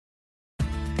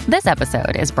This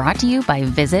episode is brought to you by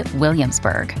Visit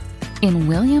Williamsburg. In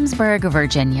Williamsburg,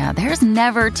 Virginia, there's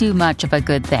never too much of a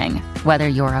good thing. Whether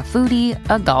you're a foodie,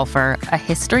 a golfer, a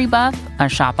history buff, a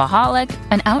shopaholic,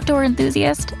 an outdoor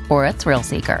enthusiast, or a thrill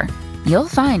seeker, you'll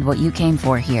find what you came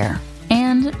for here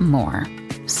and more.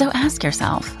 So ask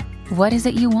yourself, what is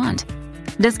it you want?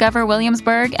 Discover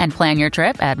Williamsburg and plan your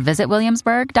trip at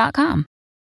visitwilliamsburg.com.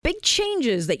 Big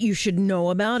changes that you should know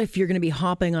about if you're going to be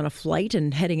hopping on a flight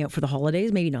and heading out for the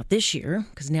holidays. Maybe not this year,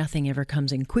 because nothing ever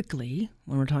comes in quickly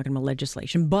when we're talking about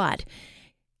legislation, but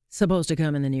supposed to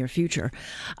come in the near future.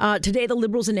 Today, the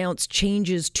Liberals announced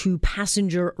changes to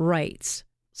passenger rights.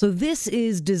 So this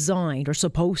is designed or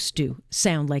supposed to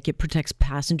sound like it protects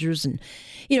passengers and,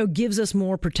 gives us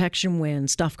more protection when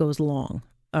stuff goes wrong.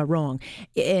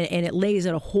 And it lays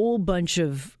out a whole bunch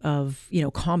of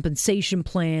compensation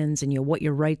plans and what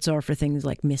your rights are for things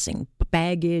like missing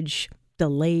baggage,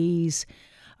 delays,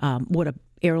 what an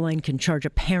airline can charge a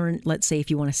parent, let's say,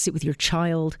 if you want to sit with your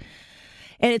child.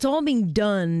 And it's all being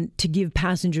done to give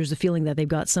passengers a feeling that they've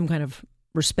got some kind of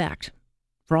respect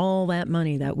for all that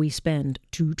money that we spend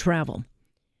to travel.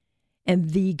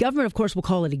 And the government, of course, will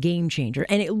call it a game changer.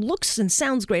 And it looks and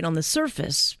sounds great on the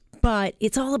surface, but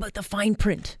it's all about the fine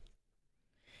print.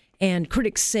 And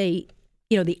critics say,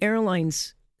 the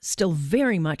airlines still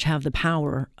very much have the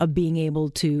power of being able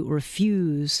to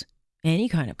refuse any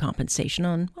kind of compensation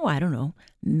on,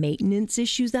 maintenance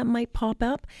issues that might pop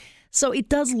up. So it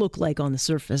does look like on the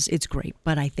surface it's great,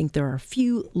 but I think there are a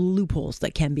few loopholes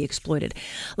that can be exploited.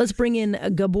 Let's bring in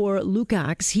Gabor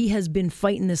Lukacs. He has been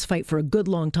fighting this fight for a good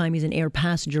long time. He's an air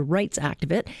passenger rights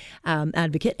advocate,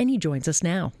 and he joins us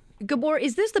now. Gabor,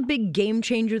 is this the big game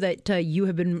changer that you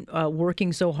have been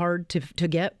working so hard to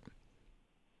get?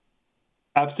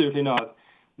 Absolutely not.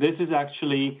 This is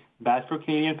actually bad for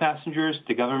Canadian passengers.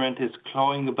 The government is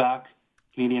clawing back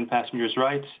Canadian passengers'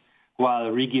 rights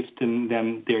while regifting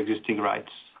them their existing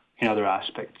rights in other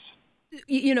aspects.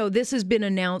 This has been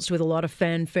announced with a lot of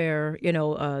fanfare.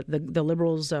 The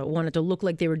Liberals wanted to look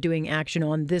like they were doing action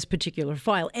on this particular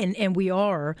file. And we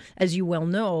are, as you well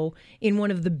know, in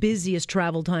one of the busiest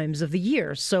travel times of the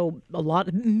year. So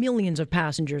millions of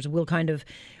passengers will kind of,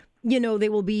 they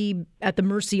will be at the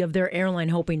mercy of their airline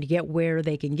hoping to get where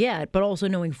they can get, but also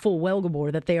knowing full well,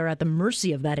 Gabor, that they are at the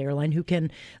mercy of that airline who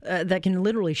can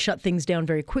literally shut things down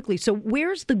very quickly. So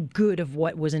where's the good of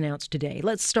what was announced today?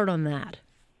 Let's start on that.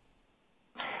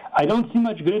 I don't see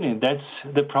much good in it.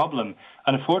 That's the problem.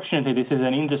 Unfortunately, this is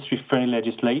an industry-friendly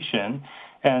legislation,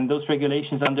 and those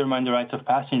regulations undermine the rights of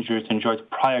passengers enjoyed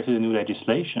prior to the new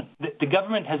legislation. The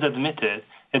government has admitted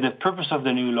that the purpose of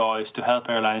the new law is to help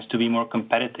airlines to be more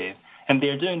competitive, and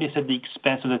they're doing this at the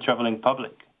expense of the traveling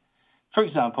public. For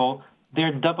example,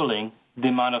 they're doubling the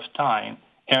amount of time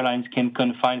airlines can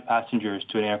confine passengers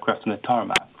to an aircraft on the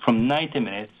tarmac, from 90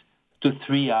 minutes to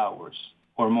 3 hours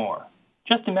or more.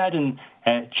 Just imagine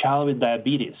a child with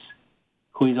diabetes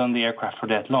who is on the aircraft for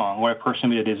that long, or a person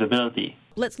with a disability.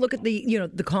 Let's look at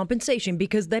the compensation,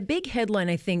 because that big headline,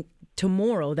 I think,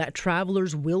 tomorrow that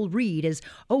travelers will read is,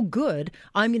 oh, good,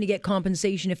 I'm going to get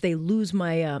compensation if they lose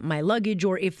my my luggage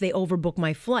or if they overbook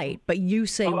my flight. But you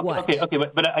say what? Okay,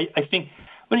 but I think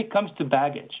when it comes to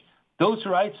baggage, those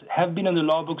rights have been on the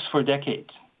law books for decades.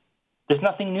 There's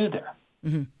nothing new there.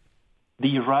 Mm-hmm.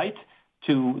 The right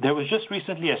there was just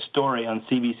recently a story on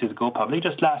CBC's Go Public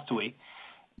just last week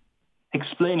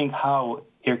explaining how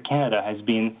Air Canada has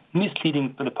been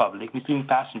misleading the public, misleading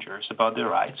passengers about their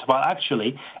rights, while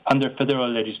actually, under federal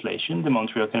legislation, the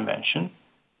Montreal Convention,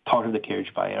 part of the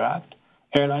Carriage by Air Act,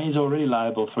 airline is already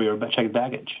liable for your checked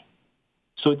baggage.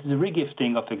 So it is a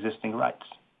regifting of existing rights.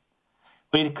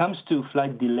 When it comes to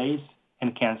flight delays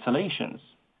and cancellations,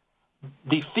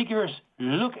 the figures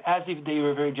look as if they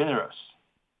were very generous.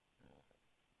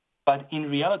 But in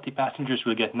reality, passengers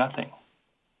will get nothing,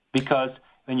 because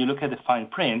when you look at the fine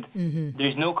print, there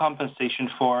is no compensation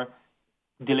for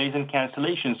delays and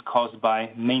cancellations caused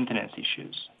by maintenance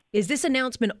issues. Is this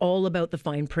announcement all about the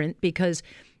fine print? Because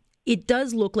it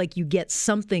does look like you get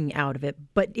something out of it,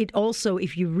 but it also,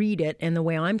 if you read it, and the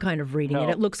way I'm kind of reading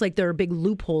it looks like there are big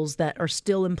loopholes that are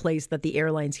still in place that the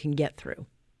airlines can get through.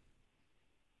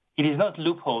 It is not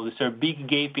loopholes. These are big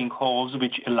gaping holes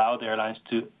which allow the airlines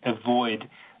to avoid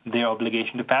their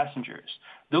obligation to passengers.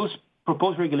 Those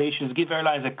proposed regulations give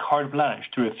airlines a carte blanche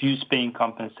to refuse paying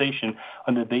compensation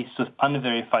on the basis of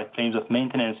unverified claims of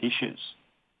maintenance issues.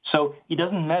 So it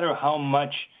doesn't matter how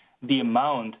much the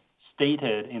amount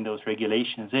stated in those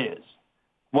regulations is.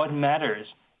 What matters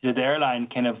is that the airline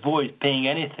can avoid paying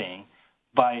anything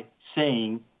by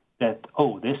saying that,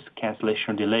 this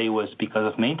cancellation or delay was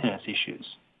because of maintenance issues.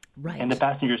 Right. And the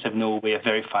passengers have no way of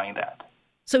verifying that.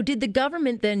 So did the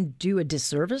government then do a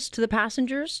disservice to the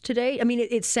passengers today? I mean,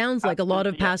 it sounds like a lot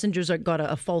of passengers got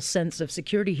a false sense of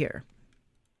security here.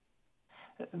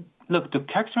 Look, to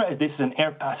characterize this as an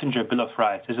air passenger bill of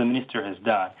rights, as the minister has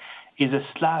done, is a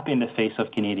slap in the face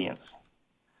of Canadians.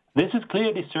 This is clearly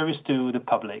a disservice to the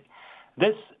public.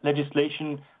 This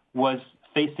legislation was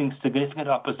facing significant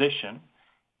opposition,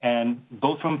 and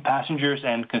both from passengers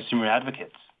and consumer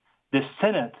advocates. The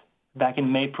Senate back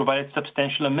in May provided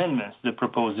substantial amendments to the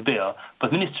proposed bill,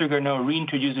 but Minister Garneau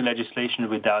reintroduced the legislation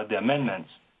without the amendments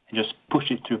and just pushed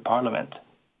it through Parliament.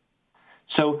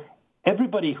 So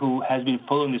everybody who has been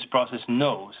following this process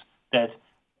knows that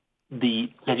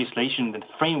the legislation, the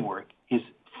framework, is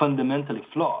fundamentally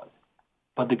flawed,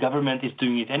 but the government is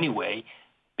doing it anyway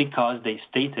because they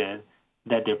stated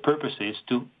that their purpose is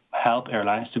to help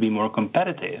airlines to be more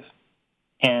competitive.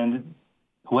 And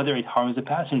whether it harms the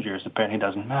passengers apparently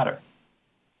doesn't matter.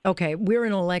 Okay, we're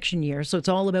in an election year, so it's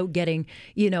all about getting,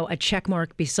 a check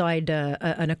mark beside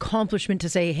an accomplishment to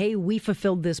say, hey, we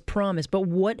fulfilled this promise. But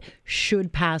what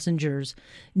should passengers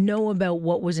know about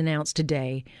what was announced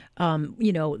today,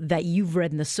 that you've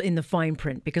read in the fine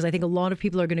print? Because I think a lot of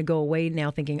people are going to go away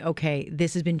now thinking, okay,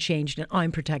 this has been changed and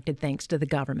I'm protected thanks to the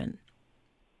government.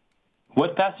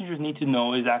 What passengers need to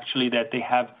know is actually that they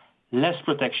have less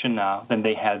protection now than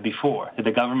they had before, that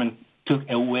the government took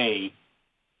away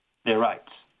their rights.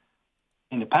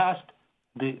 In the past,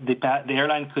 the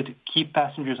airline could keep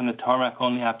passengers on the tarmac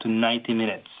only up to 90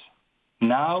 minutes.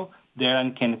 Now, the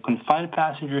airline can confine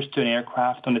passengers to an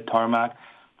aircraft on the tarmac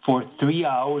for 3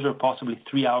 hours or possibly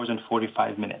 3 hours and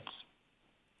 45 minutes.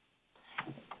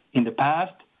 In the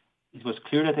past, it was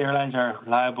clear that airlines are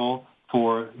liable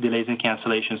for delays and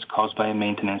cancellations caused by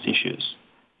maintenance issues.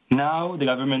 Now, the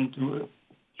government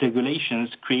regulations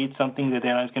create something that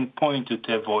airlines can point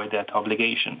to avoid that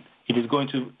obligation. It is going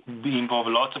to involve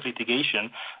lots of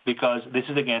litigation because this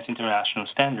is against international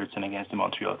standards and against the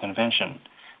Montreal Convention.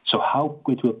 So how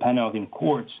it will pan out in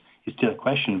courts is still a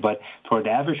question. But for the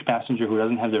average passenger who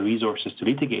doesn't have the resources to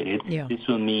litigate it, this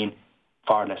will mean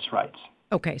far less rights.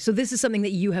 Okay, so this is something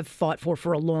that you have fought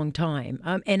for a long time.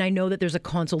 And I know that there's a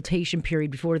consultation period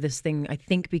before this thing, I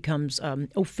think, becomes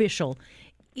official.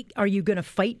 Are you going to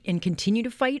fight and continue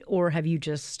to fight, or are you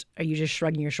just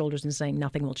shrugging your shoulders and saying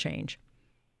nothing will change?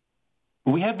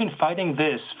 We have been fighting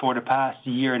this for the past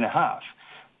year and a half.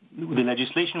 The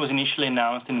legislation was initially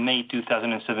announced in May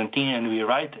 2017, and we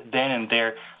right then and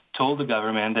there told the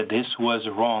government that this was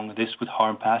wrong, this would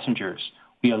harm passengers.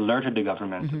 We alerted the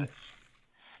government to this.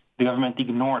 The government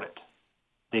ignored it.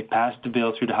 They passed the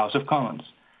bill through the House of Commons.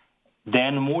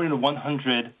 Then more than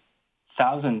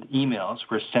 100,000 emails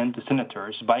were sent to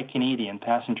senators by Canadian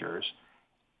passengers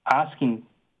asking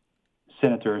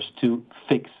senators to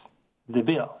fix the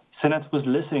bill. Senate was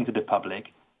listening to the public,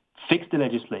 fixed the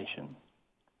legislation,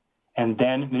 and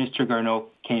then Minister Garneau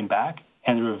came back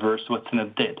and reversed what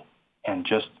Senate did and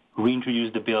just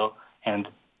reintroduced the bill and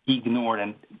ignored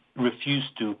and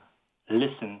refused to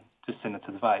listen to Senate's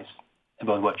advice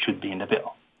about what should be in the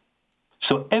bill.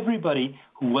 So everybody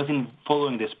who wasn't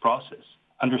following this process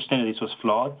understood that this was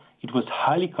flawed, it was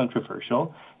highly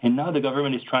controversial, and now the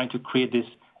government is trying to create this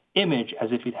image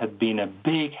as if it had been a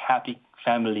big, happy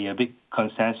family, a big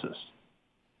consensus.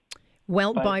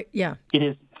 Well, it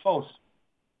is false.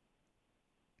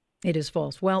 It is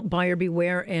false. Well, buyer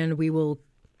beware, and we will,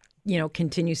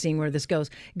 continue seeing where this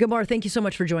goes. Gabor, thank you so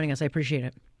much for joining us. I appreciate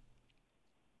it.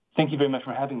 Thank you very much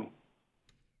for having me.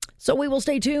 So we will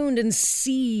stay tuned and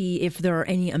see if there are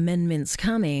any amendments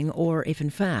coming, or if,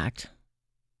 in fact,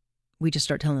 we just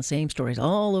start telling the same stories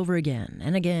all over again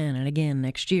and again and again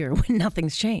next year when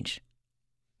nothing's changed.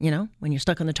 When you're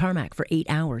stuck on the tarmac for 8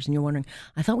 hours and you're wondering,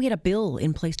 I thought we had a bill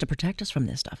in place to protect us from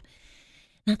this stuff.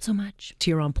 Not so much.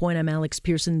 To your On Point, I'm Alex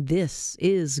Pearson. This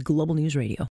is Global News Radio.